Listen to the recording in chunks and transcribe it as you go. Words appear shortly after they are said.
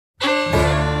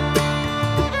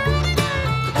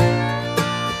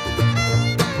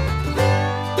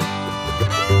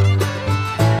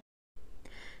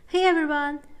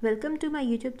everyone, welcome to my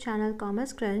YouTube channel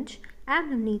Commerce Crunch. I am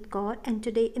Navneet Kaur and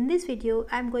today in this video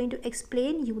I am going to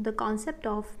explain you the concept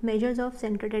of measures of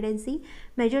central tendency,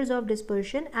 measures of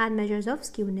dispersion and measures of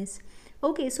skewness.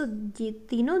 Okay, so ये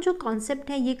तीनों जो concept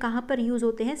हैं ये कहाँ पर use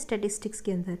होते हैं statistics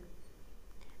के अंदर.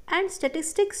 एंड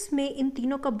स्टेटिस्टिक्स में इन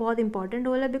तीनों का बहुत इंपॉर्टेंट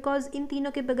रोल है बिकॉज इन तीनों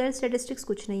के बगैर स्टेटिस्टिक्स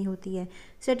कुछ नहीं होती है.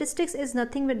 Statistics is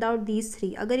nothing without these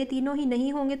three. अगर ये तीनों ही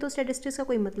नहीं होंगे तो स्टेटिस्टिक्स का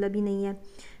कोई मतलब ही नहीं है.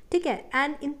 ठीक है.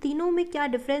 एंड इन तीनों में क्या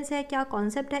डिफरेंस है, क्या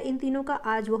कॉन्सेप्ट है इन तीनों का,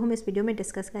 आज वो हम इस वीडियो में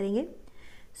डिस्कस करेंगे.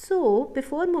 So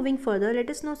before moving further let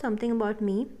us know something about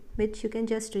me which you can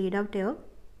just read out here.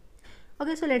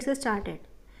 Okay, so let's get started.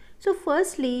 So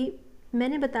firstly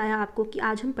मैंने बताया आपको कि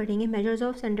आज हम पढ़ेंगे measures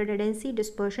of central tendency,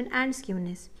 dispersion and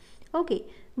skewness. Okay,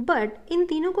 but in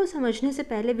तीनों को समझने से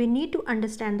पहले we need to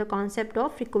understand the concept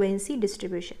of frequency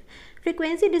distribution.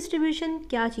 Frequency distribution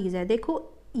क्या चीज़ है? देखो,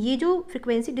 ये जो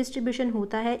फ्रीक्वेंसी डिस्ट्रीब्यूशन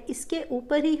होता है इसके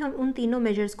ऊपर ही हम उन तीनों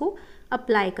मेजर्स को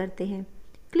अप्लाई करते हैं.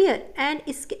 क्लियर? एंड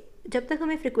इसके जब तक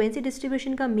हमें फ्रीक्वेंसी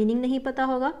डिस्ट्रीब्यूशन का मीनिंग नहीं पता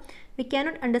होगा we can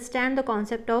not understand the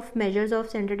concept of measures of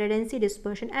central tendency,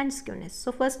 dispersion and skewness.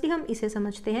 So firstly हम इसे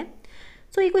समझते हैं.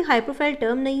 सो ये कोई हाई प्रोफाइल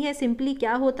टर्म नहीं है. सिंपली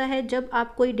क्या होता है, जब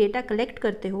आप कोई डेटा कलेक्ट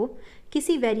करते हो,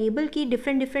 किसी वेरिएबल की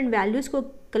डिफरेंट वैल्यूज़ को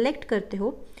कलेक्ट करते हो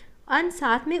और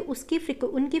साथ में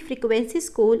उनकी फ्रिक्वेंसीज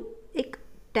को एक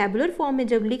टेबुलर फॉर्म में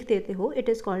जब लिख देते हो, it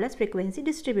is called as frequency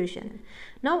distribution.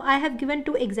 Now I have given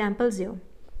two examples here.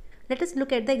 Let us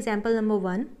look at the example number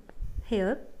 1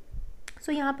 hair.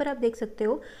 सो यहाँ पर आप देख सकते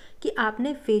हो कि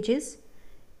आपने वेजेस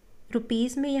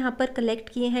रुपीज़ में यहाँ पर कलेक्ट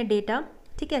किए हैं डेटा.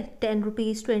 ठीक है, 10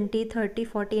 रुपीज़, 20, 30,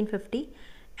 40 एंड 50.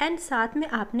 एंड साथ में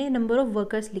आपने नंबर ऑफ़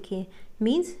वर्कर्स लिखे हैं.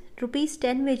 मीन्स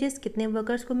 ₹10 वेजेस कितने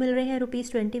वर्कर्स को मिल रहे हैं,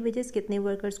 ₹20 वेजेस कितने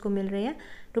वर्कर्स को मिल रहे हैं,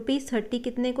 ₹30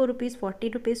 कितने को, ₹40,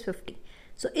 ₹50.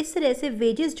 सो इस तरह से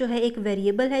वेजेस जो है एक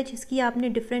वेरिएबल है जिसकी आपने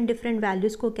डिफरेंट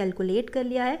वैल्यूज़ को कैलकुलेट कर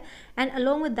लिया है. एंड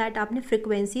अलॉन्ग विद दैट आपने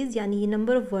फ्रिक्वेंसीज़ यानी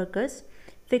नंबर ऑफ़ वर्कर्स,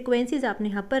 फ्रिक्वेंसीज़ आपने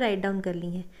यहाँ पर राइट डाउन कर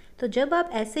ली हैं. तो जब आप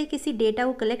ऐसे किसी डेटा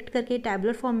को कलेक्ट करके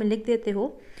टैबुलर फॉर्म में लिख देते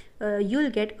हो, you will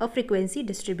get a frequency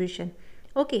distribution.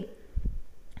 Okay,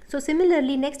 so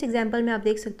similarly next example में आप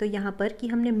देख सकते हो यहाँ पर कि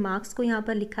हमने मार्क्स को यहाँ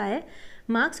पर लिखा है.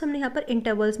 मार्क्स हमने यहाँ पर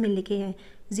इंटरवल्स में लिखे हैं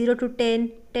 0 to 10,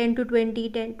 10 to 20,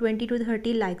 20 to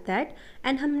 30 like that.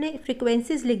 And हमने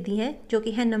फ्रिक्वेंसीज लिख दी हैं जो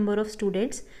कि है नंबर ऑफ़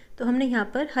स्टूडेंट्स. तो हमने यहाँ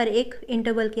पर हर एक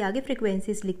इंटरवल के आगे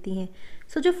फ्रिक्वेंसीज लिख दी हैं.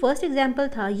 सो जो फर्स्ट एग्जांपल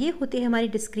था ये होती है हमारी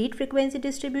discrete frequency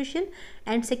distribution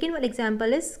and second वाला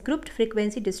example is grouped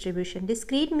frequency distribution.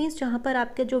 Discrete means जहाँ पर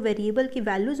आपके जो वेरिएबल की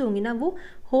वैल्यूज़ होंगी ना वो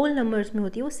होल नंबर्स में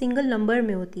होती है, वो सिंगल नंबर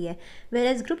में होती है. Where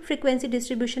age group frequency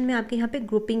distribution में आपके यहाँ पे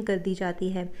ग्रुपिंग कर दी जाती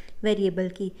है वेरिएबल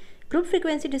की. Group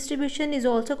frequency distribution is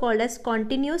also called as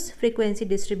continuous frequency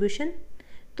distribution.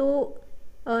 तो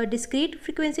डिस्क्रीट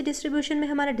फ्रिक्वेंसी डिस्ट्रीब्यूशन में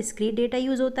हमारा डिस्क्रीट डेटा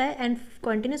यूज़ होता है एंड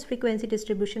कॉन्टीन्यूस फ्रिक्वेंसी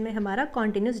डिस्ट्रीब्यूशन में हमारा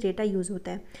कॉन्टीन्यूस डेटा यूज़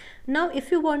होता है. Now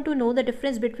if you want to know the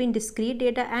difference between discrete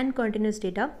data and continuous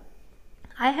data,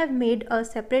 I have made a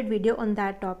separate video on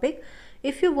that topic.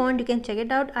 If you want you can check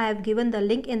it out. I have given the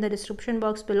link in the description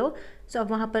box below. So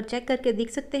आप वहाँ पर check करके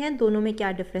देख सकते हैं दोनों में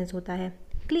क्या डिफरेंस होता है.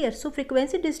 क्लियर? सो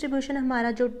फ्रिक्वेंसी डिस्ट्रीब्यूशन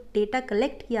हमारा जो डेटा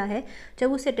कलेक्ट किया है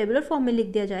जब उसे टेबुलर फॉर्म में लिख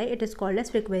दिया जाए it is called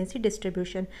as frequency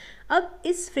distribution. अब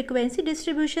इस फ्रिक्वेंसी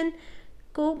डिस्ट्रीब्यूशन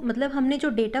को मतलब हमने जो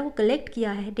डेटा को कलेक्ट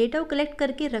किया है, डेटा को कलेक्ट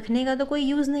करके रखने का तो कोई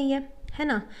यूज़ नहीं है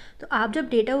ना. तो आप जब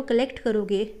डेटा को कलेक्ट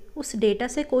करोगे उस डेटा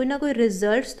से कोई ना कोई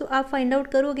रिजल्ट्स तो आप फाइंड आउट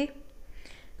करोगे.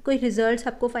 कोई रिजल्ट्स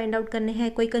आपको फाइंड आउट करने हैं,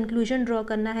 कोई कंक्लूजन ड्रॉ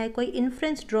करना है, कोई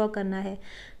इन्फ्रेंस ड्रॉ करना है.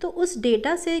 तो उस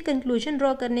डेटा से कंक्लूजन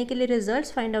ड्रॉ करने के लिए,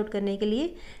 रिजल्ट्स फाइंड आउट करने के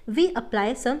लिए we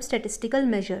apply some statistical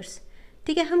measures.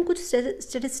 ठीक है, हम कुछ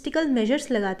स्टैटिस्टिकल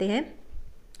मेजर्स लगाते हैं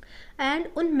एंड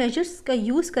उन मेजर्स का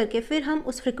यूज़ करके फिर हम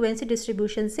उस फ्रिक्वेंसी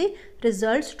डिस्ट्रीब्यूशन से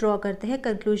रिजल्ट्स ड्रॉ करते हैं,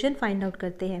 कंक्लूजन फाइंड आउट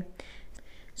करते हैं.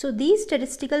 So these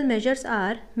statistical measures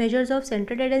are measures of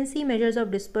central tendency, measures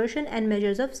of dispersion and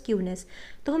measures of skewness.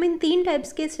 तो हम इन 3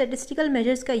 टाइप्स के statistical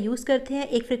measures का यूज़ करते हैं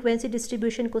एक फ्रिक्वेंसी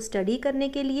डिस्ट्रीब्यूशन को स्टडी करने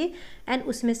के लिए एंड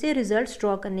उसमें से रिजल्ट्स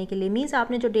ड्रॉ करने के लिए. मीन्स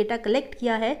आपने जो डेटा कलेक्ट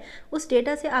किया है उस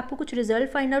डेटा से आपको कुछ रिजल्ट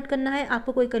फाइंड आउट करना है,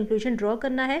 आपको कोई कंक्लूजन ड्रॉ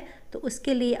करना है, तो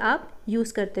उसके लिए आप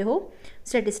यूज़ करते हो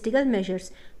स्टैटिस्टिकल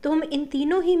मेजर्स. तो हम इन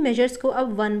तीनों ही मेजर्स को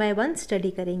अब 1 by 1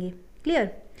 स्टडी करेंगे.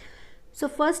 Clear? So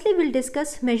firstly will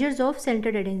discuss measures of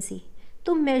central tendency.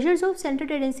 तो मेजर्स ऑफ सेंट्रल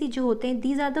टेंडेंसी जो होते हैं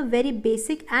these are the very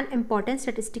basic and important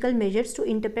statistical measures to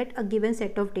interpret a given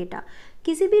set of data.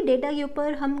 किसी भी data के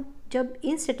ऊपर हम जब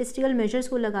इन स्टैटिस्टिकल मेजर्स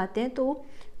को लगाते हैं तो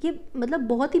ये मतलब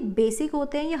बहुत ही बेसिक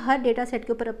होते हैं, ये हर डेटा सेट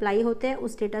के ऊपर अप्लाई होते हैं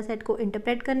उस डेटा सेट को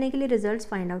इंटरप्रेट करने के लिए, रिजल्ट्स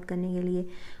फाइंड आउट करने के लिए।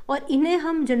 और इन्हें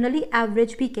हम जनरली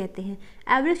एवरेज भी कहते हैं।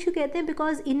 एवरेज क्यों कहते हैं?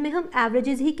 बिकॉज इनमें हम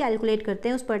एवरेजेस ही कैलकुलेट करते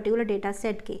हैं उस पर्टिकुलर डेटा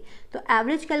सेट के, तो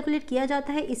एवरेज कैलकुलेट किया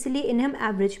जाता है, इसलिए इन्हें हम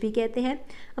एवरेज भी कहते हैं।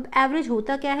 अब एवरेज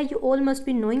होता क्या है? You all must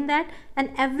be knowing that an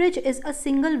average is a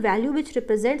single value which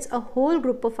represents a whole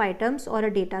group of items और अ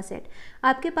डेटा सेट।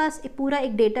 आपके पास पूरा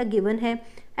एक डेटा गिवन है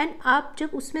एंड आप जब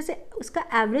उसमें से उसका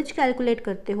एवरेज कैलकुलेट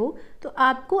करते हो तो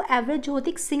आपको एवरेज जो होती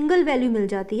है एक सिंगल वैल्यू मिल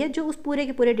जाती है जो उस पूरे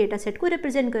के पूरे डेटा सेट को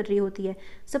रिप्रेजेंट कर रही होती है।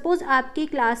 सपोज आपकी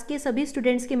क्लास के सभी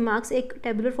स्टूडेंट्स के मार्क्स एक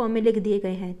टेबुलर फॉर्म में लिख दिए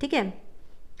गए हैं, ठीक है,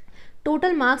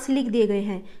 टोटल मार्क्स लिख दिए गए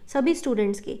हैं सभी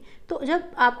स्टूडेंट्स के। तो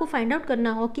जब आपको फाइंड आउट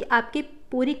करना हो कि आपके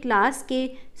पूरी क्लास के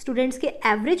स्टूडेंट्स के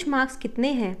एवरेज मार्क्स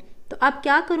कितने हैं, तो आप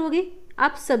क्या करोगे?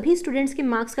 आप सभी स्टूडेंट्स के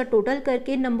मार्क्स का टोटल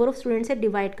करके नंबर ऑफ स्टूडेंट्स से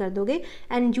डिवाइड कर दोगे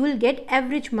and you will get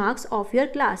average marks of your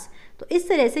class. तो इस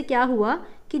तरह से क्या हुआ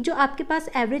कि जो आपके पास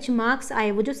एवरेज मार्क्स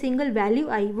आए, वो जो सिंगल वैल्यू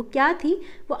आई, वो क्या थी?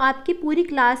 वो आपकी पूरी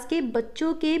क्लास के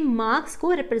बच्चों के मार्क्स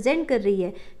को रिप्रेजेंट कर रही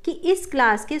है कि इस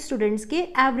क्लास के स्टूडेंट्स के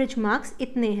एवरेज मार्क्स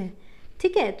इतने हैं,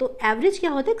 ठीक है। तो एवरेज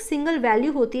क्या होता है? एक सिंगल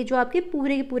वैल्यू होती है जो आपके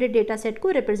पूरे के पूरे डेटा सेट को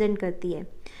रिप्रेजेंट करती है।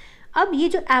 अब ये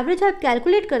जो एवरेज आप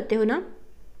कैलकुलेट करते हो ना,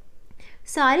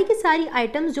 सारी की सारी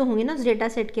आइटम्स जो होंगे ना उस डेटा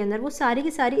सेट के अंदर, वो सारी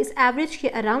की सारी इस एवरेज के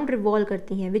अराउंड रिवॉल्व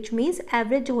करती हैं, विच मीन्स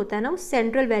एवरेज जो होता है ना वो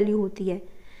सेंट्रल वैल्यू होती है।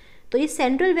 तो ये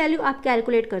सेंट्रल वैल्यू आप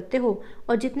कैलकुलेट करते हो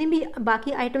और जितनी भी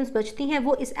बाकी आइटम्स बचती हैं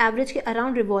वो इस एवरेज के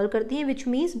अराउंड रिवॉल्व करती हैं, विच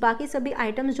मीन्स बाकी सभी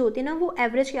आइटम्स जो होती हैं ना वो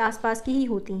एवरेज के आसपास की ही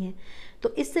होती हैं।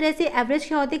 तो इस तरह से एवरेज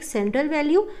क्या होती है? एक सेंट्रल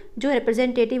वैल्यू जो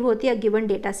रिप्रेजेंटेटिव होती है गिवन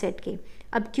डेटा सेट के।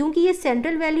 अब क्योंकि ये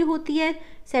सेंट्रल वैल्यू होती है,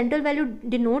 सेंट्रल वैल्यू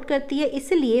डिनोट करती है,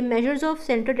 इसलिए measures of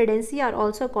central tendency are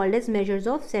also called as measures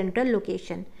of central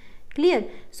location. Clear?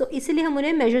 सो इसलिए हम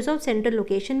उन्हें मेजर्स ऑफ सेंट्रल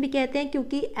लोकेशन भी कहते हैं,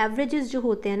 क्योंकि एवरेजेस जो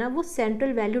होते हैं ना वो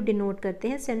सेंट्रल वैल्यू डिनोट करते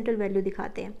हैं, सेंट्रल वैल्यू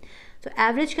दिखाते हैं। सो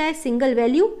एवरेज क्या है? Single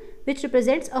value which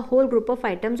represents a whole group of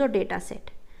items और data set.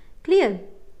 Clear?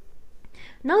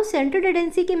 Now central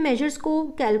tendency के मेजर्स को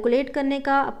कैलकुलेट करने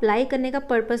का, अप्लाई करने का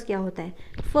पर्पस क्या होता है?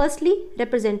 फर्स्टली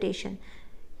रिप्रेजेंटेशन,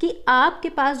 कि आपके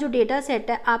पास जो डेटा सेट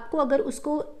है आपको अगर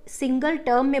उसको सिंगल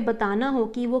टर्म में बताना हो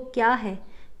कि वो क्या है,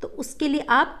 तो उसके लिए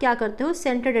आप क्या करते हो?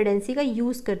 सेंट्रल टेंडेंसी का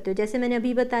यूज़ करते हो। जैसे मैंने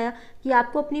अभी बताया कि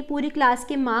आपको अपनी पूरी क्लास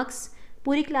के मार्क्स,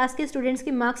 पूरी क्लास के स्टूडेंट्स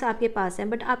के मार्क्स आपके पास हैं,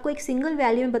 बट आपको एक सिंगल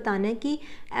वैल्यू में बताना है कि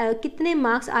कितने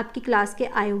मार्क्स आपकी क्लास के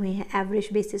आए हुए हैं एवरेज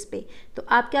बेसिस पे। तो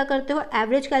आप क्या करते हो?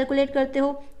 एवरेज कैलकुलेट करते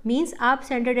हो, मीन्स आप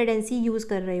सेंट्रल टेंडेंसी यूज़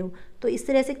कर रहे हो। तो इस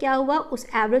तरह से क्या हुआ? उस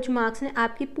एवरेज मार्क्स ने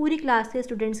आपकी पूरी क्लास के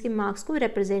स्टूडेंट्स के मार्क्स को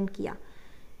रिप्रेजेंट किया।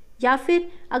 या फिर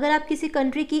अगर आप किसी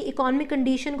कंट्री की इकोनॉमिक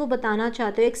कंडीशन को बताना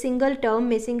चाहते हो एक सिंगल टर्म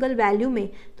में, सिंगल वैल्यू में,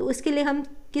 तो उसके लिए हम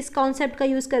किस कॉन्सेप्ट का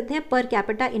यूज़ करते हैं? पर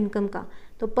कैपिटा इनकम का।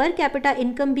 तो पर कैपिटा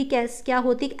इनकम भी क्या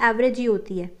होती है? एवरेज ही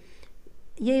होती है।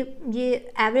 ये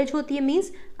एवरेज होती है,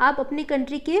 मीन्स आप अपनी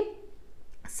कंट्री के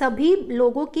सभी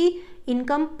लोगों की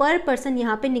इनकम पर पर्सन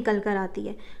यहाँ पे निकल कर आती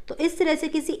है। तो इस तरह से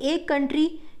किसी एक कंट्री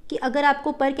कि अगर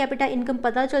आपको पर कैपिटा इनकम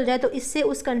पता चल जाए तो इससे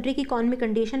उस कंट्री की इकॉनमिक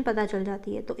कंडीशन पता चल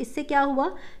जाती है। तो इससे क्या हुआ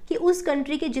कि उस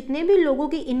कंट्री के जितने भी लोगों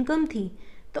की इनकम थी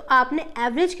तो आपने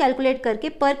एवरेज कैलकुलेट करके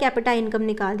पर कैपिटा इनकम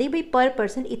निकाल दी, भाई पर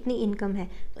पर्सन इतनी इनकम है।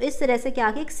 तो इस तरह से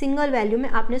क्या कि एक सिंगल वैल्यू में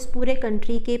आपने इस पूरे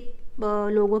कंट्री के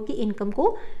लोगों की इनकम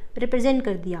को रिप्रेजेंट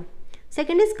कर दिया।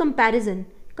 Second is comparison.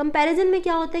 कंपैरिजन में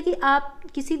क्या होता है कि आप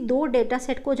किसी दो डेटा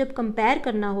सेट को जब कंपेयर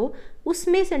करना हो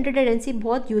उसमें सेंट्रल टेंडेंसी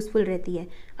बहुत यूज़फुल रहती है।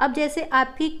 अब जैसे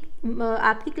आपकी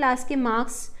क्लास के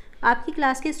मार्क्स, आपकी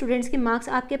क्लास के स्टूडेंट्स के मार्क्स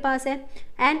आपके पास है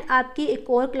एंड आपकी एक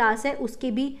और क्लास है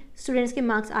उसके भी स्टूडेंट्स के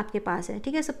मार्क्स आपके पास है,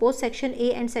 ठीक है। Suppose section A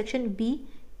and section B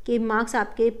के मार्क्स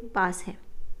आपके पास हैं,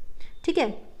 ठीक है।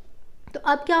 तो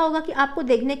अब क्या होगा कि आपको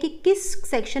देखने की किस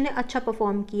सेक्शन ने अच्छा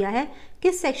परफॉर्म किया है,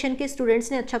 किस सेक्शन के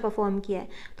स्टूडेंट्स ने अच्छा परफॉर्म किया है।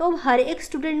 तो अब हर एक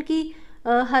स्टूडेंट की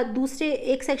दूसरे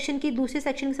एक सेक्शन की दूसरे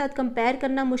सेक्शन के साथ कंपेयर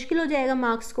करना मुश्किल हो जाएगा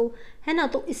मार्क्स को, है ना।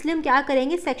 तो इसलिए हम क्या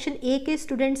करेंगे, सेक्शन ए के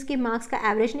स्टूडेंट्स के मार्क्स का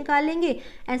एवरेज निकाल लेंगे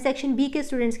एंड सेक्शन बी के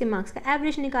स्टूडेंट्स के मार्क्स का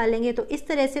एवरेज निकाल लेंगे। तो इस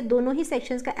तरह से दोनों ही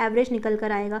सेक्शंस का एवरेज निकल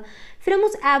कर आएगा। फिर हम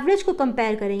उस एवरेज को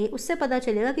कंपेयर करेंगे, उससे पता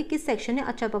चलेगा कि किस सेक्शन ने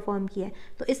अच्छा परफॉर्म किया है।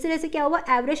 तो इस तरह से क्या हुआ,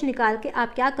 एवरेज निकाल के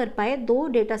आप क्या कर पाए, दो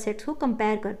डेटा सेट्स को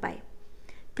कंपेयर कर पाए।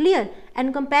 क्लियर।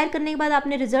 एंड कंपेयर करने के बाद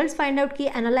आपने रिजल्ट्स फाइंड आउट किए,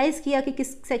 एनालाइज किया कि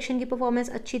किस सेक्शन की परफॉर्मेंस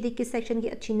अच्छी थी, किस सेक्शन की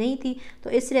अच्छी नहीं थी। तो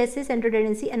इस तरह से सेंट्रल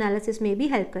टेंडेंसी एनालिसिस में भी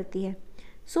हेल्प करती है।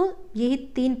 सो यही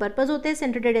तीन पर्पस होते हैं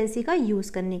सेंट्रल टेंडेंसी का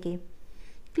यूज़ करने के।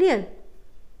 Clear.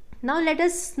 Now let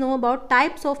us know about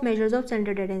types of measures of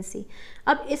central tendency.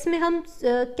 अब इसमें हम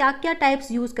क्या क्या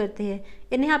टाइप्स यूज़ करते हैं,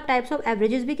 इन्हें आप टाइप्स ऑफ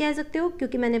एवरेजेस भी कह सकते हो,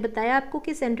 क्योंकि मैंने बताया आपको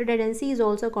कि central tendency is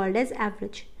also called as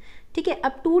average, ठीक है।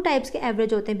 अब टू टाइप्स के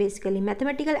एवरेज होते हैं basically,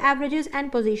 mathematical averages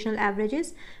and positional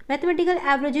averages. Mathematical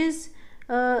averages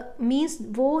means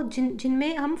वो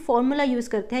जिनमें हम फॉर्मूला यूज़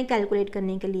करते हैं कैलकुलेट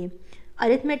करने के लिए।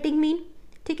 अरिथमेटिक मीन,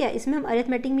 ठीक है, इसमें हम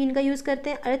अरिथमेटिक मीन का यूज़ करते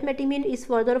हैं। Arithmetic mean is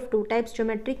further of two types,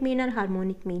 geometric mean और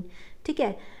हार्मोनिक मीन, ठीक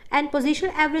है। एंड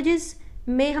पोजिशनल एवरेजेस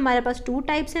में हमारे पास टू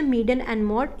टाइप्स हैं, मीडियन एंड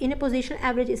मॉड। इन्हें पोजीशनल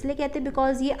एवरेज इसलिए कहते हैं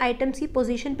बिकॉज ये आइटम्स की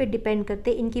पोजीशन पे डिपेंड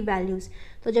करते हैं, इनकी वैल्यूज़।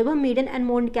 तो जब हम मीडियन एंड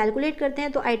मॉड कैलकुलेट करते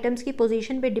हैं तो आइटम्स की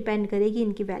पोजीशन पे डिपेंड करेगी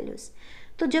इनकी वैल्यूज़।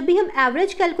 तो जब भी हम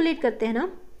एवरेज कैलकुलेट करते हैं ना,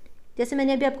 जैसे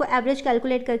मैंने अभी आपको एवरेज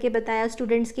कैलकुलेट करके बताया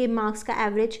स्टूडेंट्स के मार्क्स का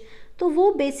एवरेज, तो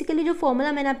वो बेसिकली जो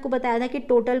फॉर्मूला मैंने आपको बताया था कि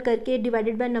टोटल करके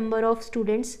divided by number of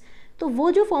students, तो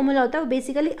वो जो फॉर्मूला होता है वो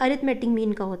बेसिकली अरिथमेटिक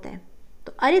मीन का होता है।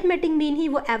 तो अरिथमेटिक मीन ही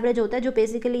वो एवरेज होता है जो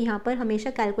बेसिकली यहाँ पर हमेशा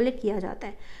कैलकुलेट किया जाता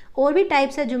है। और भी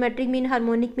टाइप्स है, ज्योमेट्रिक मीन,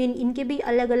 हार्मोनिक मीन, इनके भी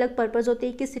अलग अलग पर्पस होते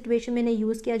हैं, किस सिचुएशन में इन्हें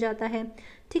यूज़ किया जाता है,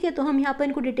 ठीक है। तो हम यहाँ पर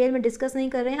इनको डिटेल में डिस्कस नहीं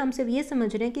कर रहे हैं, हम सिर्फ ये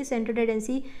समझ रहे हैं कि सेंटर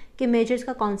टेंडेंसी के मेजर्स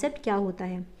का कॉन्सेप्ट क्या होता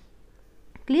है।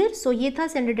 क्लियर? सो ये था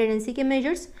सेंटर टेंडेंसी के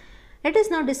measures. Let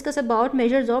us now discuss about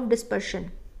measures of dispersion.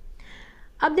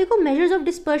 अब देखो मेजर्स ऑफ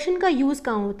डिस्पर्शन का यूज़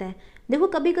कहाँ होता है। देखो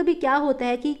कभी कभी क्या होता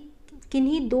है कि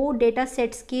किन्हीं दो डेटा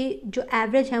सेट्स के जो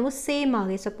एवरेज हैं वो सेम आ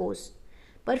गए सपोज,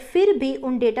 पर फिर भी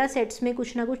उन डेटा सेट्स में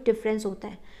कुछ ना कुछ डिफरेंस होता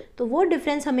है। तो वो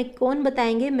डिफरेंस हमें कौन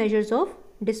बताएंगे? Measures of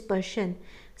dispersion.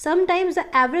 Sometimes the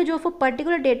average of a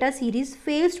particular data series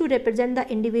fails to represent the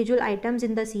individual items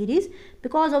in the series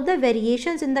because of the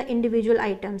variations in the individual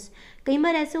items. कई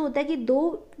बार ऐसे होता है कि दो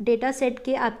डेटा सेट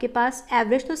के आपके पास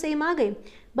एवरेज तो same आ गए,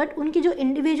 बट उनकी जो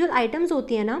इंडिविजुअल आइटम्स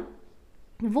होती है ना,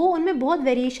 वो उनमें बहुत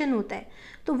वेरिएशन होता है।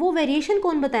 तो वो वेरिएशन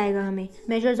कौन बताएगा हमें?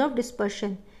 Measures of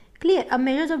dispersion. क्लियर? अब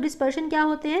मेजर्स ऑफ डिस्पर्शन क्या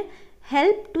होते हैं?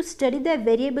 Help to study the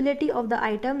variability of the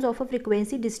items of a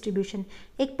frequency distribution.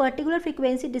 एक पर्टिकुलर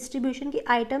फ्रिक्वेंसी डिस्ट्रीब्यूशन की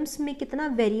आइटम्स में कितना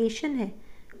वेरिएशन है,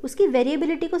 उसकी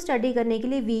वेरिएबिलिटी को स्टडी करने के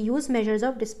लिए we use measures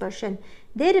of dispersion.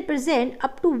 They represent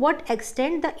up to what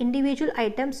extent the individual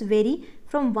items very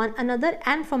from one another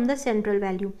and from the central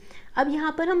value. अब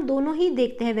यहाँ पर हम दोनों ही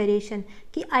देखते हैं वेरिएशन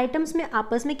कि आइटम्स में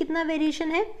आपस में कितना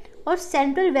वेरिएशन है और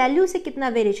सेंट्रल वैल्यू से कितना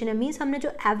वेरिएशन है। मीन्स हमने जो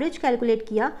एवरेज कैलकुलेट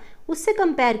किया उससे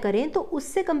कंपेयर करें तो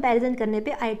उससे कंपैरिजन करने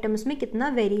पे आइटम्स में कितना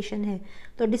वेरिएशन है।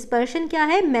 तो डिस्पर्शन क्या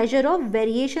है? Measure of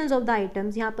variations of the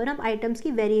items. यहाँ पर हम आइटम्स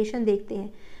की वेरिएशन देखते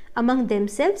हैं among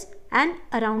themselves and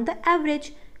around the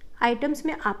average. Items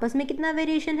में आपस में कितना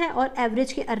वेरिएशन है और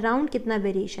एवरेज के अराउंड कितना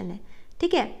वेरिएशन है,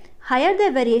 ठीक है। Higher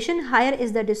the variation higher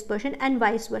is the dispersion and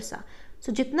vice versa.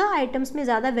 सो जितना आइटम्स में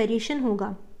ज़्यादा वेरिएशन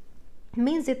होगा,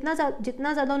 मीन्स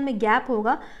जितना ज़्यादा उनमें गैप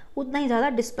होगा उतना ही ज़्यादा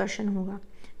डिस्पर्शन होगा।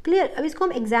 क्लियर? अब इसको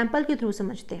हम एग्जाम्पल के थ्रू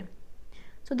समझते हैं।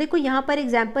 सो देखो यहाँ पर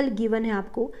एग्जाम्पल गिवन है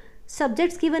आपको,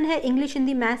 सब्जेक्ट्स गिवन है English,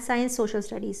 Hindi, math, science, social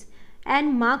studies,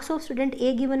 and marks of student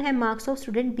A given है, marks of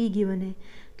student be given है।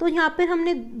 तो यहाँ पर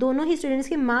हमने दोनों ही स्टूडेंट्स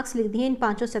के मार्क्स लिख दिए इन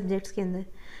पांचों सब्जेक्ट्स के अंदर।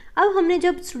 अब हमने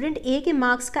जब स्टूडेंट ए के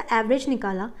मार्क्स का एवरेज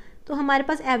निकाला तो हमारे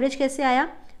पास एवरेज कैसे आया?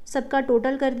 सबका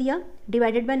टोटल कर दिया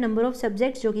divided by number of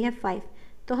subjects जो कि है 5,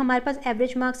 तो हमारे पास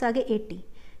एवरेज मार्क्स आ गए 80।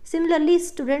 सिमिलरली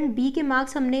स्टूडेंट बी के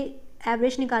मार्क्स हमने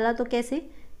एवरेज निकाला तो कैसे?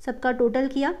 सबका टोटल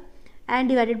किया and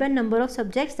divided by number of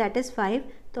subjects that is 5,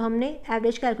 तो हमने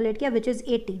एवरेज कैलकुलेट किया विच इज़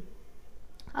 80।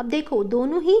 अब देखो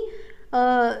दोनों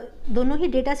ही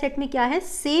डेटा सेट में क्या है?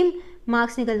 सेम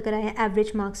मार्क्स निकल कर आए हैं,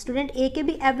 एवरेज मार्क्स। स्टूडेंट ए के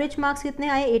भी एवरेज मार्क्स कितने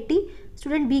आए? 80।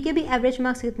 स्टूडेंट बी के भी एवरेज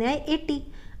मार्क्स कितने आए? 80।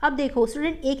 अब देखो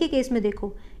स्टूडेंट ए के केस में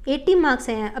देखो 80 मार्क्स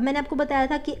आए हैं। अब मैंने आपको बताया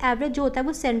था कि एवरेज जो होता है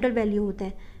वो सेंट्रल वैल्यू होता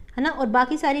है ना, और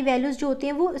बाकी सारी वैल्यूज़ जो होती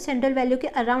हैं वो सेंट्रल वैल्यू के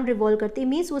अराउंड रिवॉल्व करती है,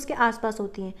 मीन्स वो उसके आसपास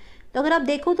होती हैं। तो अगर आप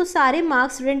देखो तो सारे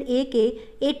मार्क्स स्टूडेंट ए के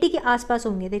 80 के आसपास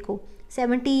होंगे। देखो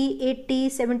 70, 80,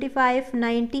 75,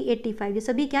 90, 85, ये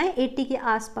सभी क्या है? 80 के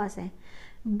आसपास हैं।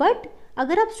 बट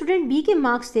अगर आप स्टूडेंट बी के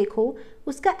मार्क्स देखो,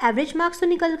 उसका एवरेज मार्क्स तो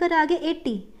निकल कर आ गए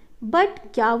 80, बट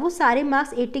क्या वो सारे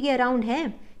मार्क्स 80 के अराउंड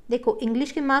हैं? देखो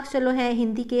इंग्लिश के मार्क्स चलो हैं,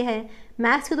 हिंदी के हैं,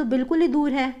 मैथ्स के तो बिल्कुल ही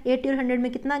दूर है, 80 और 100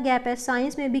 में कितना गैप है,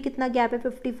 साइंस में भी कितना गैप है,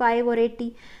 55 और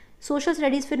 80, सोशल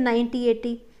स्टडीज़ फिर 90,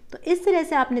 80। तो इस तरह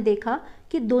से आपने देखा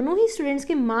कि दोनों ही स्टूडेंट्स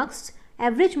के मार्क्स,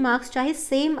 एवरेज मार्क्स चाहे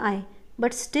सेम आए,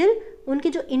 बट स्टिल उनके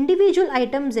जो इंडिविजुअल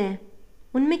आइटम्स हैं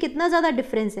उनमें कितना ज़्यादा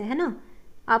डिफरेंस है ना,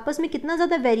 आपस में कितना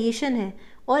ज़्यादा वेरिएशन है,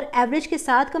 और एवरेज के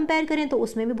साथ कंपेयर करें तो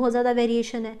उसमें भी बहुत ज़्यादा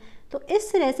वेरिएशन है। तो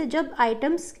इस तरह से जब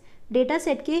आइटम्स, डेटा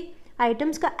सेट के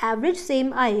आइटम्स का एवरेज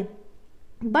सेम आए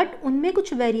बट उनमें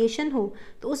कुछ वेरिएशन हो,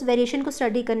 तो उस वेरिएशन को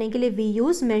स्टडी करने के लिए we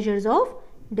use measures of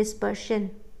dispersion.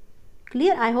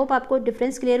 Clear? I hope आपको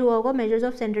डिफरेंस क्लियर हुआ होगा मेजर्स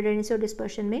ऑफ सेंटर टेंडेंसी और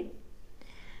डिस्पर्शन में।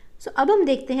 सो अब हम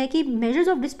देखते हैं कि मेजर्स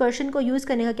ऑफ डिस्पर्शन को यूज़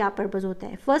करने का क्या पर्पज़ होता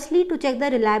है। Firstly to check the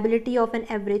reliability of an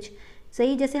average,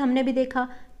 सही, जैसे हमने भी देखा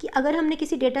कि अगर हमने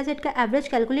किसी डेटा सेट का एवरेज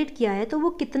कैलकुलेट किया है तो वो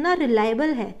कितना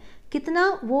रिलायबल है, कितना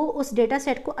वो उस डेटा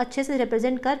सेट को अच्छे से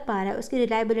रिप्रेजेंट कर पा रहा है, उसकी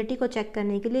रिलायबिलिटी को चेक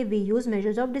करने के लिए we use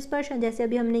measures of dispersion. जैसे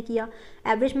अभी हमने किया,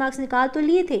 एवरेज मार्क्स निकाल तो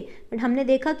लिए थे बट हमने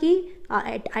देखा कि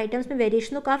आइटम्स में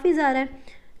वेरिएशन तो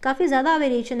काफ़ी ज़्यादा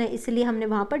वेरिएशन है, इसलिए हमने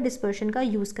वहाँ पर डिस्पर्शन का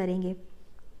यूज़ करेंगे।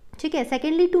 ठीक है।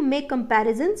 Secondly, to make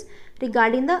comparisons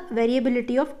regarding the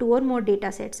variability of 2 और मोर डेटा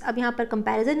सेट्स। अब यहाँ पर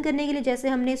कंपैरिजन करने के लिए, जैसे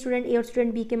हमने स्टूडेंट ए और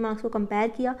स्टूडेंट बी के मार्क्स को कंपेयर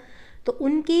किया, तो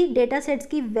उनकी डेटा सेट्स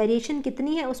की वेरिएशन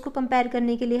कितनी है उसको कंपेयर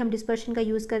करने के लिए हम डिस्पर्शन का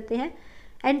यूज़ करते हैं।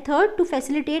 And third, to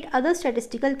facilitate other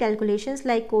statistical calculations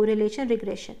like correlation,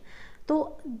 regression.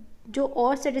 तो जो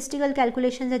और स्टैटिस्टिकल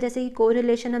कैलकुलेशन है, जैसे कि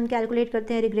कोरिलेशन हम कैलकुलेट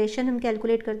करते हैं, रिग्रेशन हम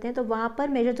कैलकुलेट करते हैं, तो वहाँ पर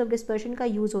मेजर्स ऑफ डिस्पर्शन का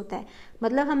यूज़ होता है।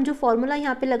 मतलब हम जो फॉर्मूला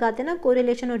यहाँ पे लगाते हैं ना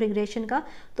कोरिलेशन और रिग्रेशन का,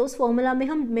 तो उस फॉर्मूला में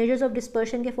हम मेजर्स ऑफ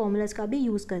डिस्पर्शन के फॉर्मूलाज का भी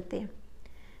यूज़ करते हैं।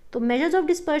 तो मेजर्स ऑफ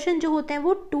डिस्पर्शन जो होते हैं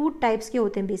वो 2 टाइप्स के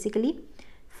होते हैं basically.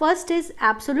 First is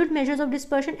absolute measures of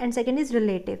dispersion and second is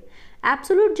relative.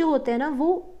 Absolute जो होते हैं ना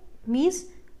वो मीन्स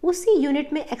उसी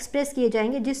यूनिट में एक्सप्रेस किए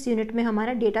जाएंगे जिस यूनिट में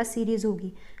हमारा डेटा सीरीज़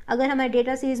होगी। अगर हमारा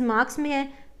डेटा सीरीज़ मार्क्स में है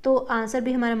तो आंसर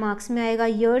भी हमारा मार्क्स में आएगा,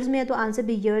 ईयर्स में है तो आंसर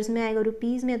भी ईयर्स में आएगा,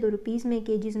 रुपीज़ में है तो रुपीज़ में,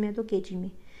 केजीज़ में है तो केजी में।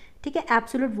 ठीक है,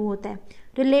 एब्सोल्यूट वो होता है।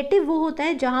 रिलेटिव वो होता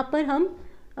है जहाँ पर हम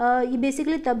ये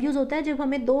बेसिकली तब यूज़ होता है जब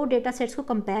हमें 2 डेटा सेट्स को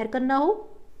कंपेयर करना हो।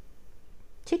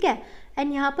 ठीक है,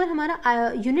 एंड यहाँ पर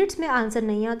हमारा यूनिट्स में आंसर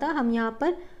नहीं आता, हम यहाँ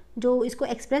पर जो इसको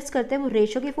एक्सप्रेस करते हैं वो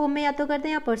रेशो के फॉर्म में या तो करते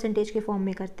हैं या परसेंटेज के फॉर्म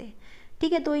में करते हैं।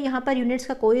 ठीक है, तो यहाँ पर यूनिट्स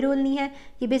का कोई रोल नहीं है,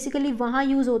 ये बेसिकली वहाँ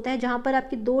यूज़ होता है जहाँ पर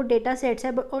आपकी 2 डेटा सेट्स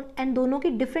है एंड दोनों की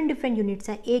डिफरेंट यूनिट्स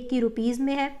हैं, एक की रुपीज़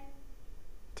में है,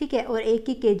 ठीक है, और एक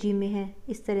की केजी में है,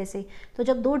 इस तरह से। तो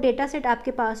जब 2 डेटा सेट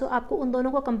आपके पास हो, आपको उन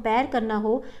दोनों को कंपेयर करना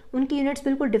हो, उनकी यूनिट्स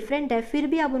बिल्कुल डिफरेंट है, फिर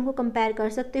भी आप उनको कंपेयर कर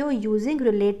सकते हो using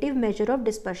relative measure of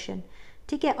dispersion.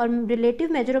 ठीक है, और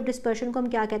रिलेटिव मेजर ऑफ डिस्पर्शन को हम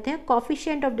क्या कहते हैं,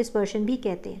 कोफिशिएंट ऑफ डिस्पर्शन भी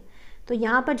कहते हैं। तो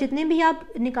यहाँ पर जितने भी आप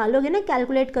निकालोगे ना,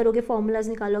 कैलकुलेट करोगे, फॉर्मूलाज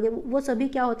निकालोगे, वो सभी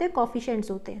क्या होते हैं,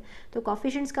 कोफिशिएंट्स होते हैं। तो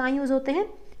कोफिशिएंट्स कहाँ यूज़ होते हैं,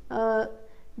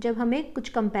 जब हमें कुछ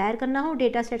कंपेयर करना हो,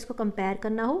 डेटा सेट्स को कंपेयर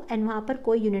करना हो एंड वहाँ पर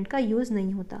कोई यूनिट का यूज़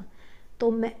नहीं होता। तो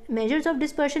मेजर्स ऑफ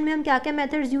डिस्पर्शन में हम क्या क्या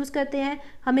मेथड्स यूज़ करते हैं,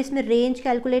 हम इसमें रेंज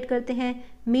कैलकुलेट करते हैं,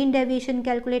 मीन डेविएशन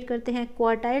कैलकुलेट करते हैं,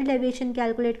 क्वार्टाइल डेविएशन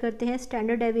कैलकुलेट करते हैं,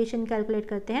 स्टैंडर्ड डेविएशन कैलकुलेट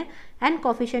करते हैं and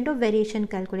coefficient of variation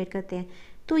calculate करते हैं।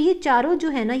 तो ये चारों जो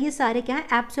है ना, ये सारे क्या है,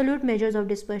 एब्सोल्यूट मेजर्स ऑफ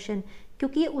डिस्पर्शन,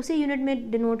 क्योंकि ये उसी यूनिट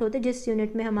में डिनोट होते हैं जिस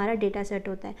यूनिट में हमारा डेटा सेट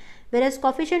होता है। वेयरएज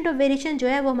कोफिशिएंट ऑफ वेरिएशन जो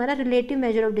है वो हमारा रिलेटिव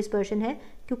मेजर ऑफ डिस्पर्शन है,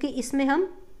 क्योंकि इसमें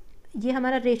ये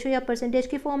हमारा रेशो या परसेंटेज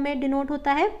के फॉर्म में डिनोट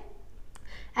होता है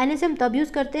एंड इसे हम तब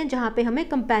यूज़ करते हैं जहाँ पे हमें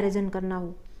कंपैरिजन करना हो।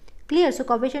 Clear. So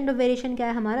coefficient of variation क्या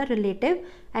है हमारा, रिलेटिव,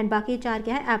 एंड बाकी 4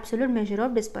 क्या है, absolute measure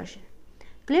of dispersion.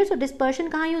 Clear. So dispersion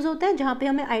कहाँ यूज़ होता है, जहाँ पे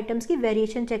हमें आइटम्स की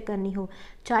वेरिएशन चेक करनी हो,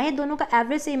 चाहे दोनों का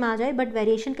एवरेज सेम आ जाए बट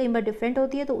वेरिएशन कई बार डिफरेंट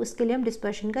होती है, तो उसके लिए हम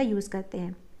डिस्पर्शन का यूज़ करते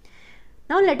हैं।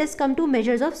 Now let us come to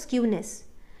measures of skewness.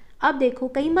 अब देखो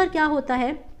कई बार क्या होता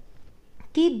है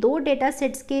कि 2 डेटा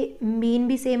सेट्स के मीन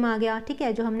भी सेम आ गया। ठीक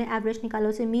है, जो हमने एवरेज निकाला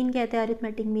उसे मीन कहते हैं,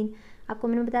 अरिथमेटिक मीन। आपको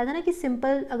मैंने बताया था ना कि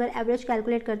सिंपल अगर एवरेज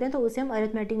कैलकुलेट करते हैं तो उसे हम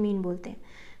अरिथमेटिक मीन बोलते हैं।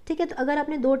 ठीक है, तो अगर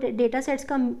आपने 2 डेटा सेट्स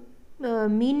का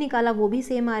मीन निकाला वो भी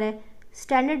सेम आ रहा है,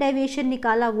 स्टैंडर्ड डेविएशन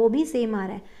निकाला वो भी सेम आ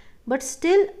रहा है, बट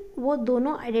स्टिल वो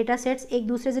दोनों डेटा सेट्स एक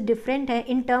दूसरे से डिफरेंट है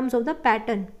in terms of the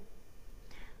pattern.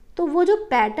 तो वो जो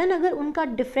पैटर्न अगर उनका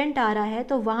डिफरेंट आ रहा है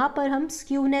तो वहाँ पर हम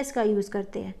स्क्यूनेस का यूज़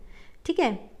करते हैं। ठीक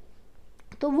है,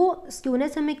 तो वो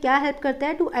स्क्यूनेस हमें क्या हेल्प करता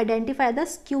है, to identify the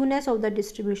skewness of the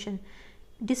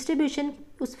distribution,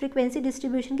 उस फ्रीक्वेंसी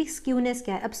डिस्ट्रीब्यूशन की स्क्यूनेस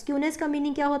क्या है। अब स्क्यूनेस का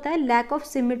मीनिंग क्या होता है, lack of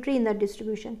symmetry in the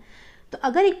distribution. तो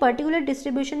अगर एक पर्टिकुलर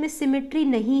डिस्ट्रीब्यूशन में सिमेट्री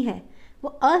नहीं है, वो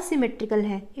असिमेट्रिकल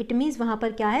है, इट मीन्स वहाँ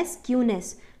पर क्या है,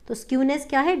 स्क्यूनेस। तो स्क्यूनेस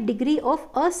क्या है, डिग्री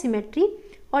ऑफ असिमेट्री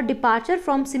और departure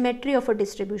from symmetry of a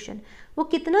distribution. वो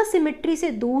कितना सिमेट्री से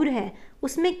दूर है,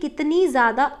 उसमें कितनी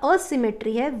ज़्यादा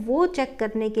असिमेट्री है, वो चेक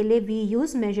करने के लिए we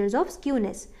use measures of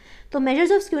skewness. तो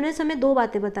मेजर्स ऑफ स्क्यूनेस हमें 2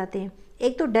 बातें बताते हैं,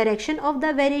 एक तो direction of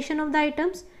the variation of the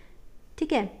items,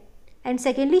 ठीक है, and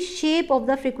secondly shape of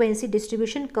the frequency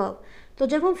distribution curve. तो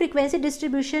जब हम फ्रीक्वेंसी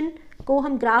डिस्ट्रीब्यूशन को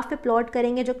हम ग्राफ पे प्लॉट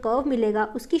करेंगे, जो कर्व मिलेगा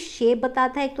उसकी शेप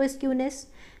बताता है एक तो स्क्यूनेस,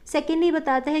 सेकेंडली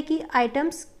बताता है कि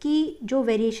आइटम्स की जो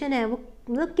वेरिएशन है वो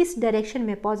मतलब किस डायरेक्शन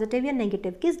में, पॉजिटिव या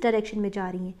नेगेटिव, किस डायरेक्शन में जा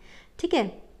रही हैं। ठीक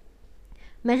है,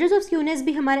 मेजर्स ऑफ स्क्यूनेस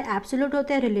भी हमारे एब्सोल्यूट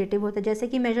होते हैं, रिलेटिव होते हैं। जैसे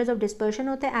कि मेजर्स ऑफ डिस्पर्शन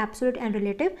होते हैं एब्सोल्यूट एंड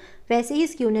रिलेटिव, वैसे ही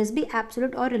स्क्यूनेस भी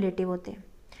एब्सोल्यूट और रिलेटिव होते हैं।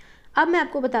 अब मैं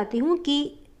आपको बताती हूँ कि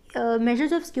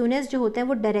मेजर्स ऑफ स्क्यूनेस जो होते हैं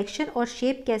वो डायरेक्शन और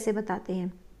शेप कैसे बताते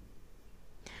हैं।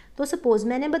 तो सपोज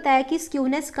मैंने बताया कि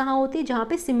स्क्यूनेस कहाँ होती है, जहाँ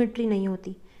पे सिमेट्री नहीं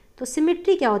होती। तो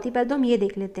सिमिट्री क्या होती है पहले तो हम ये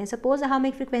देख लेते हैं। सपोज हम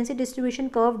एक फ्रीक्वेंसी डिस्ट्रीब्यूशन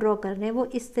कर्व ड्रॉ कर रहे हैं, वो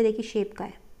इस तरह की शेप का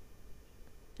है,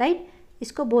 राइट।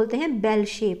 इसको बोलते हैं बेल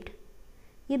शेप्ड,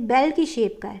 ये बेल की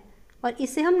शेप का है, और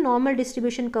इसे हम नॉर्मल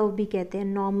डिस्ट्रीब्यूशन कर्व भी कहते हैं,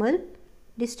 नॉर्मल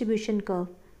डिस्ट्रीब्यूशन कर्व।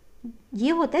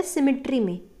 ये होता है सिमिट्री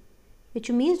में,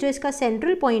 विच मीन्स जो इसका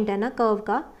सेंट्रल पॉइंट है ना कर्व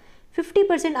का,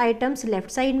 50% आइटम्स लेफ्ट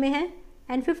साइड में है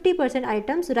एंड 50%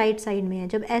 आइटम्स राइट साइड में है।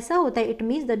 जब ऐसा होता है it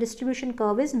means the distribution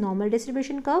curve is normal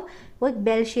distribution curve, वो एक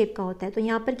बेल शेप का होता है। तो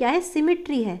यहाँ पर क्या है,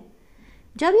 सिमिट्री है।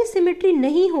 जब ये सिमिट्री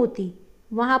नहीं होती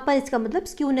वहाँ पर इसका मतलब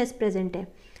स्क्यूनेस प्रेजेंट है।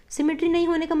 सिमिट्री नहीं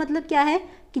होने का मतलब क्या है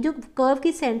कि जो कर्व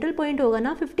की सेंट्रल पॉइंट होगा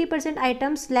ना, 50%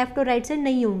 आइटम्स लेफ्ट और राइट साइड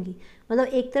नहीं होंगी, मतलब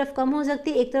एक तरफ कम हो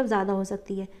सकती है, एक तरफ ज़्यादा हो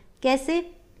सकती है। कैसे?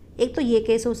 एक तो ये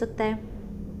केस हो सकता है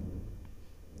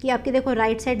कि आपकी देखो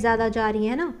राइट साइड ज़्यादा जा रही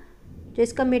है ना, जो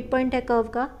इसका मिड पॉइंट है कर्व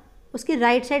का, उसकी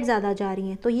राइट साइड ज़्यादा जा रही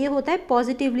हैं, तो ये होता है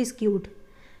पॉजिटिवली स्क्यूड।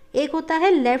 एक होता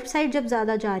है लेफ़्ट साइड जब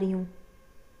ज़्यादा जा रही हूँ,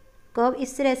 कर्व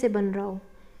इस तरह से बन रहा हो,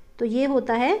 तो ये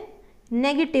होता है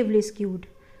नेगेटिवली स्क्यूड।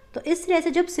 तो इस तरह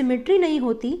से जब सिमिट्री नहीं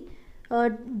होती,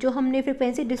 जो हमने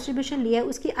फ्रिक्वेंसी डिस्ट्रीब्यूशन लिया है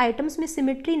उसकी आइटम्स में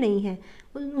सिमिट्री नहीं है,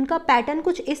 उनका पैटर्न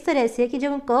कुछ इस तरह से है कि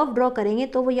जब हम कर्व ड्रॉ करेंगे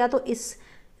तो वो या तो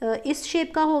इस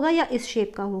शेप का होगा या इस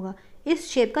शेप का होगा, इस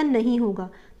शेप का नहीं होगा,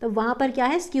 तो वहाँ पर क्या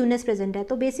है, स्क्यूनेस प्रेजेंट है।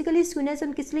 तो बेसिकली स्क्यूनेस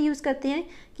हम किस लिए यूज़ करते हैं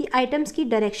कि आइटम्स की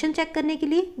डायरेक्शन चेक करने के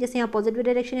लिए, जैसे यहाँ पॉजिटिव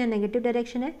डायरेक्शन या नेगेटिव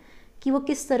डायरेक्शन है कि वो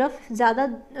किस तरफ ज़्यादा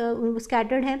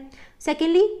स्कैटर्ड है।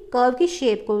 सेकेंडली कर्व की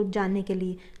शेप को जानने के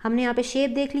लिए, हमने यहाँ पे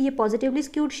शेप देख ली, ये पॉजिटिवली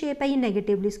स्क्यूड शेप है, ये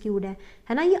नेगेटिवली स्क्यूड है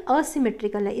ना, ये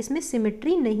असिमेट्रिकल है, इसमें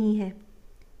सिमेट्री नहीं है।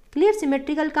 क्लियर?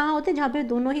 सिमेट्रिकल कहाँ होते हैं, जहाँ पे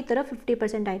दोनों ही तरफ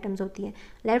 50% आइटम्स होती हैं,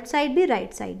 लेफ्ट साइड भी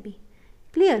राइट साइड भी।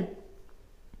 क्लियर?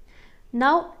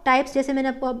 नाउ टाइप्स जैसे मैंने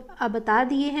आपको अब बता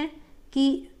दिए हैं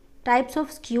कि टाइप्स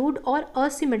ऑफ स्क्यूड और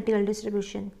असिमेट्रिकल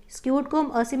डिस्ट्रीब्यूशन। स्क्यूड को हम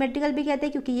असिमेट्रिकल भी कहते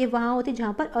हैं क्योंकि ये वहाँ होती है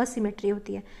जहाँ पर असिमेट्री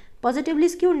होती है। Positively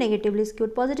skewed, negatively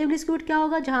skewed. Positively skewed क्या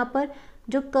होगा, जहाँ पर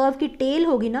जो कर्व की टेल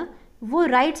होगी ना वो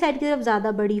राइट साइड की तरफ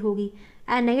ज़्यादा बड़ी होगी,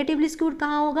 एंड नेगेटिवली स्क्यूड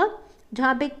कहाँ होगा,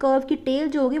 जहाँ पे कर्व की टेल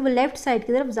जो होगी वो लेफ्ट साइड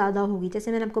की तरफ ज़्यादा होगी,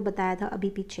 जैसे मैंने आपको बताया था अभी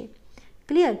पीछे।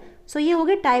 क्लियर? सो ये हो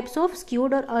गए टाइप्स ऑफ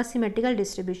स्क्यूड और असिमेट्रिकल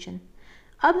डिस्ट्रीब्यूशन।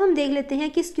 अब हम देख लेते हैं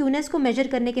कि स्क्यूनेस को मेजर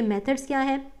करने के मेथड्स क्या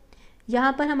हैं।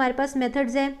 यहाँ पर हमारे पास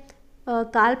मेथड्स हैं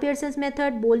Karl Pearson's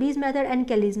method, बोलीज method and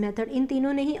केलीज method. इन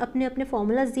तीनों ने ही अपने अपने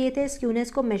फॉर्मूलाज दिए थे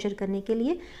स्क्यूनेस को मेजर करने के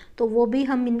लिए, तो वो भी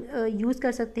हम यूज़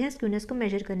कर सकते हैं स्क्यूनेस को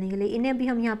मेजर करने के लिए। इन्हें भी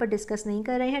हम यहाँ पर डिस्कस नहीं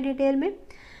कर रहे हैं डिटेल में।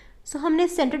 सो हमने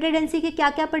सेंटर टेंडेंसी के क्या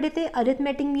क्या पढ़े थे,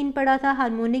 अरिथमेटिक मीन पढ़ा था,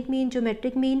 harmonic mean,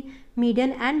 geometric mean,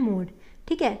 median and mode.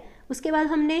 ठीक है, उसके बाद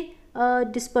हमने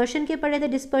डिस्पर्शन के पढ़े थे।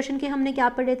 डिस्पर्शन के हमने क्या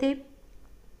पढ़े थे,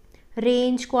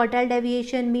 range, quartile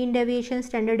deviation, mean deviation,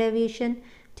 standard deviation.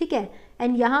 ठीक है,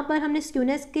 एंड यहाँ पर हमने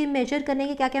स्क्यूनेस के मेजर करने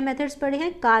के क्या क्या मेथड्स पढ़े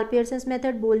हैं, Karl Pearson's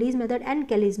method, बोलीज method and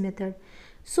केलीज method.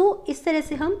 सो इस तरह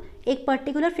से हम एक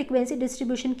पर्टिकुलर फ्रीक्वेंसी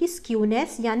डिस्ट्रीब्यूशन की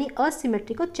स्क्यूनेस यानी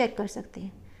असिमेट्री को चेक कर सकते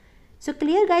हैं। सो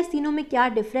क्लियर गाइस, तीनों में क्या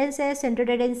डिफरेंस है, सेंटर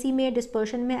टेंडेंसी में,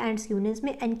 डिस्पर्शन में एंड स्क्यूनेस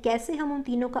में, एंड कैसे हम उन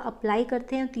तीनों का अप्लाई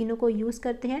करते हैं, तीनों को यूज़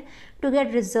करते हैं to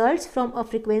get results from a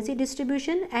frequency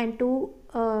distribution and to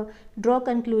draw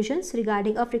conclusions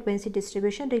regarding a frequency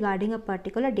distribution regarding a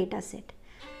particular data set.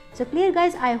 So clear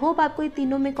guys, I hope आपको ये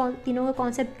तीनों का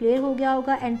कॉन्सेप्ट क्लियर हो गया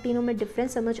होगा एंड तीनों में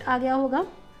डिफरेंस समझ आ गया होगा।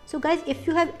 So guys, if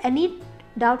you have any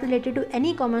doubt related to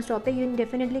any commerce topic, you can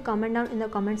definitely comment down in the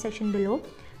comment section below.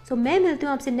 सो मैं मिलती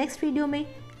हूँ आपसे नेक्स्ट वीडियो में।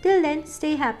 Till then, stay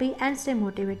happy and stay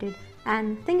motivated,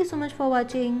 and thank you so much for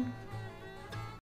watching.